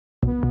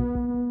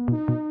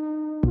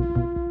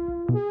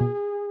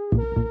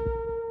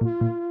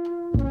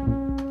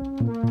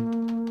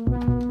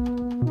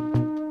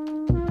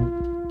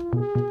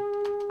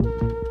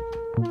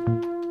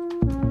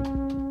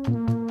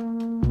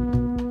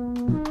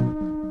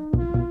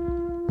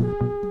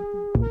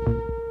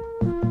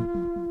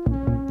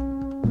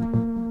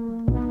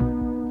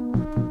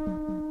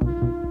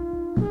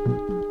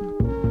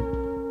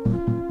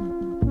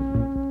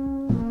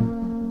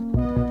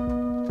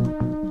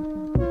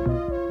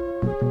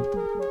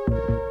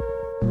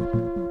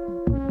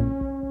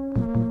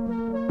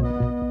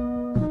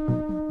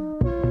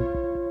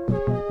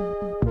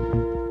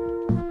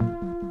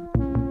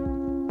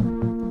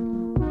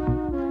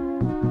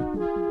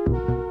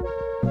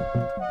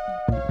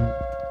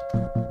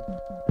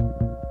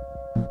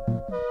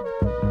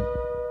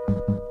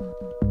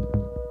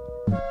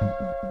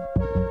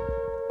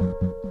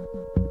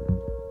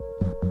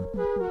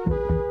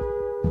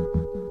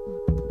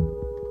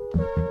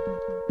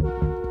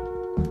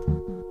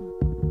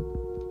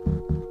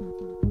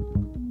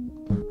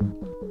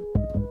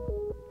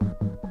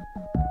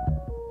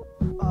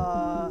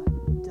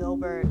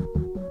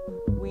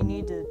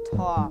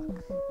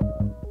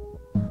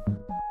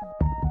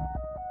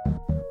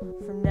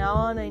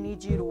John, I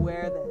need you to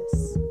wear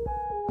this.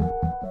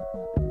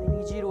 I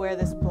need you to wear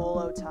this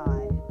bolo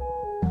tie.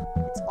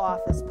 It's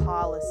office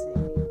policy.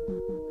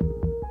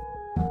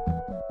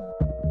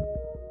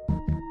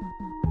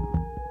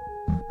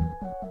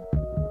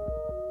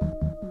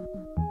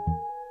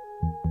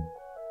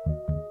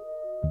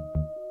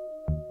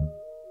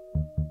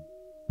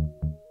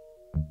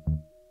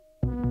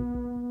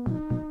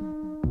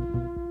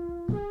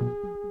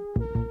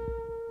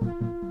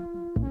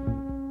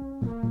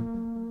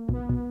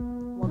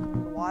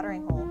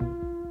 Watering hole.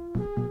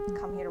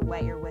 Come here to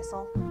wet your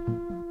whistle.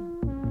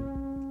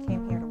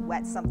 Came here to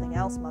wet something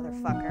else,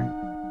 motherfucker.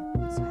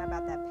 So how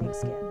about that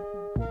pigskin?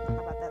 How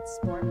about that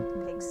sport with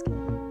the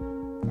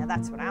pigskin? Now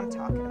that's what I'm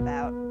talking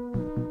about.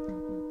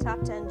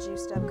 Top 10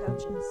 juiced up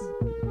coaches.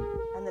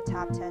 And the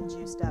top 10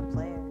 juiced up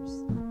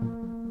players.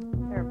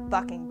 They're a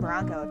bucking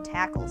bronco of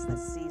tackles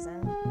this season.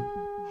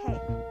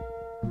 Hey,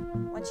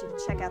 I want you to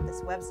check out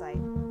this website.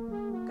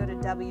 Go to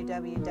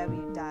www.nfl.com.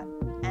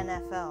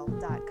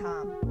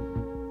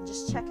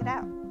 Just check it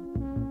out.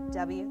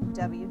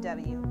 www.nfl.com.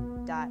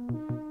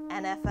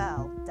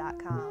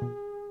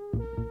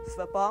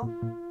 Football?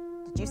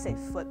 Did you say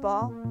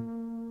football?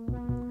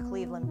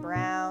 Cleveland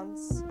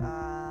Browns,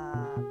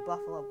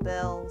 Buffalo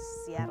Bills,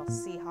 Seattle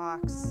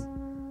Seahawks,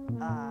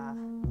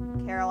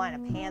 Carolina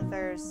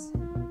Panthers,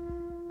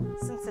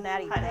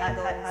 Cincinnati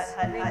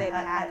Bengals, Green Bay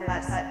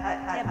Packers,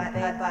 Tampa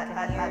Bay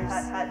Buccaneers,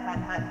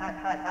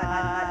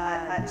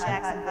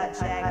 Jacksonville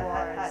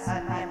Jaguars,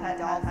 Miami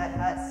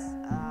Dolphins,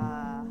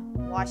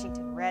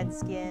 Washington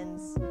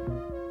Redskins,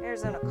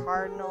 Arizona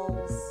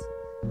Cardinals,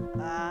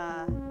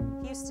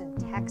 Houston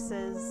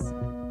Texans.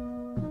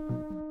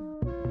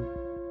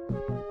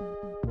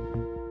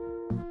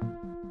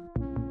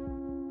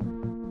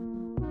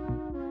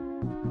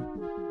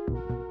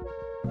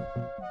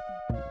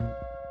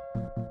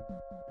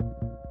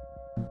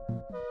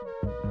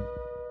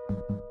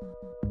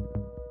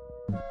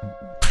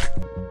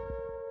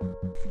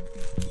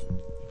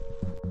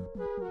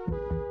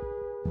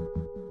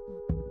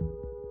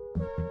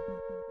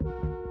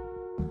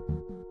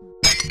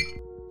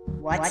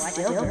 What's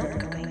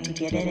Dilbert going to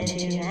get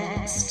into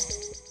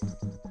next?